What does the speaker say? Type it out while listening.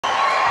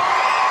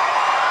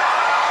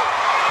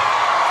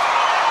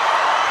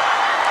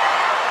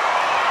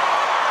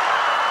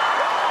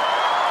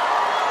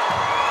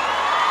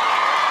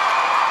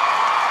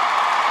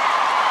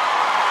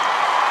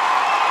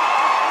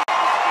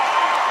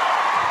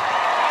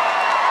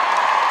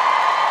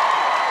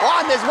Oh,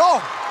 and there's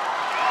more.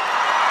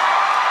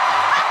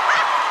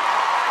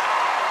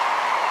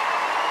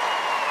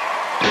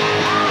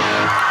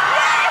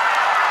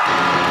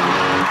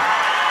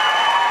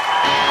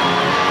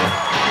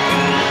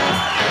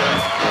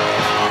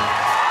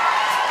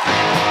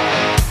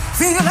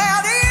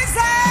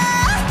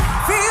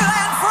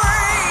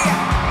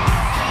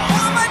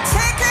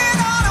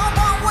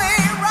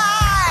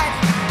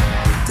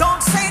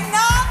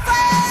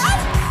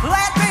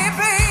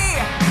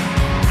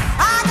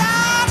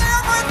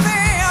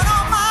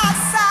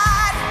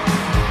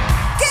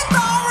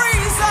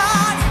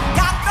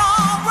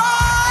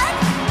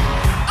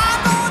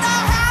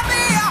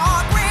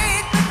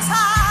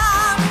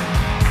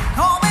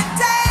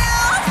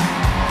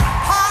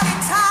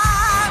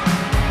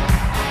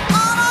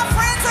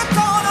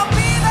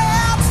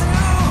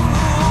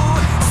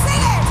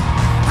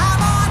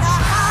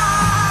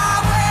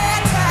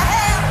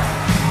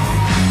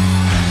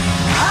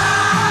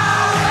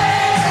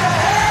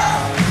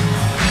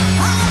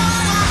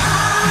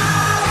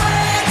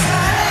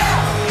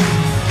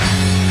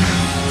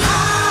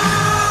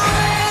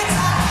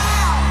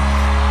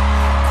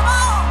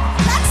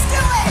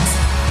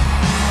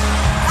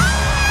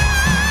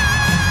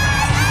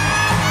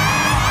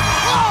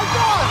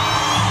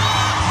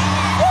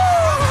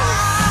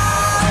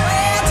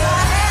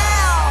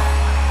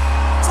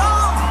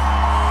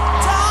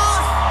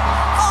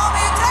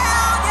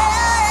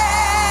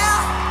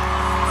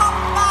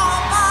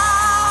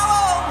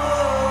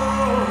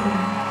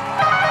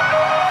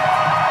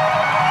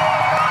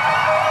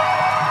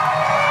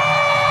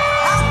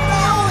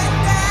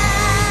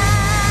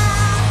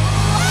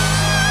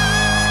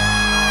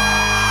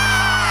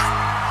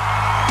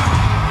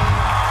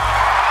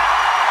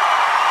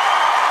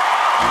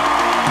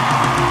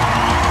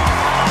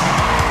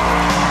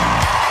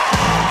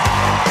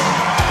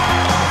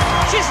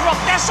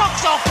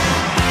 Socks off!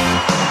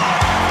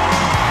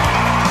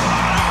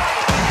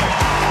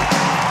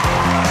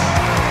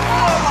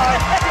 Oh my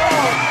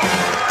God!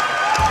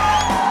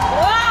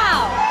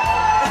 Wow!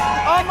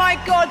 Oh my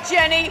God,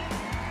 Jenny,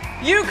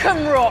 you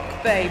can rock,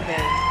 baby.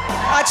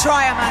 I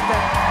try, Amanda.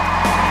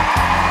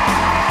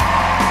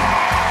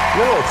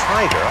 You're a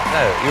tiger.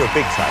 No, you're a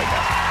big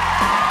tiger.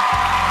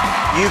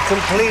 You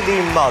completely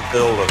mugged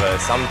all of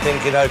us. I'm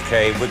thinking,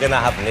 OK, we're going to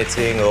have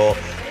knitting or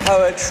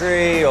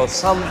poetry or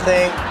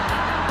something.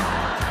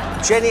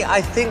 Jenny,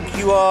 I think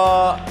you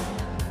are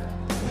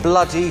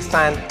bloody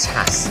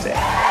fantastic.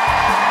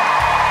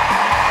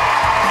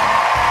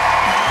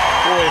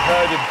 Well, we've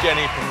heard of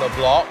Jenny from the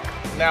block.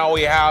 Now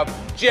we have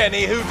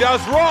Jenny who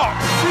does rock.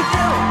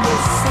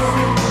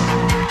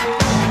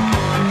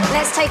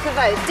 Let's take a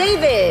vote.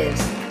 David.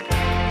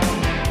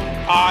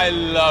 I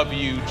love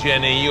you,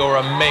 Jenny. You're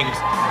a minx.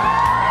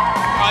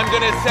 I'm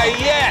going to say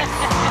yes.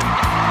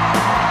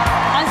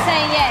 I'm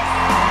saying yes.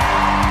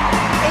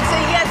 It's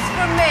a yes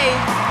from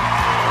me.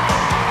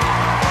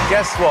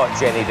 Guess what,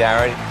 Jenny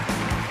Darren?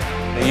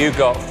 You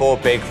got 4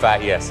 big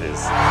fat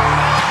yeses.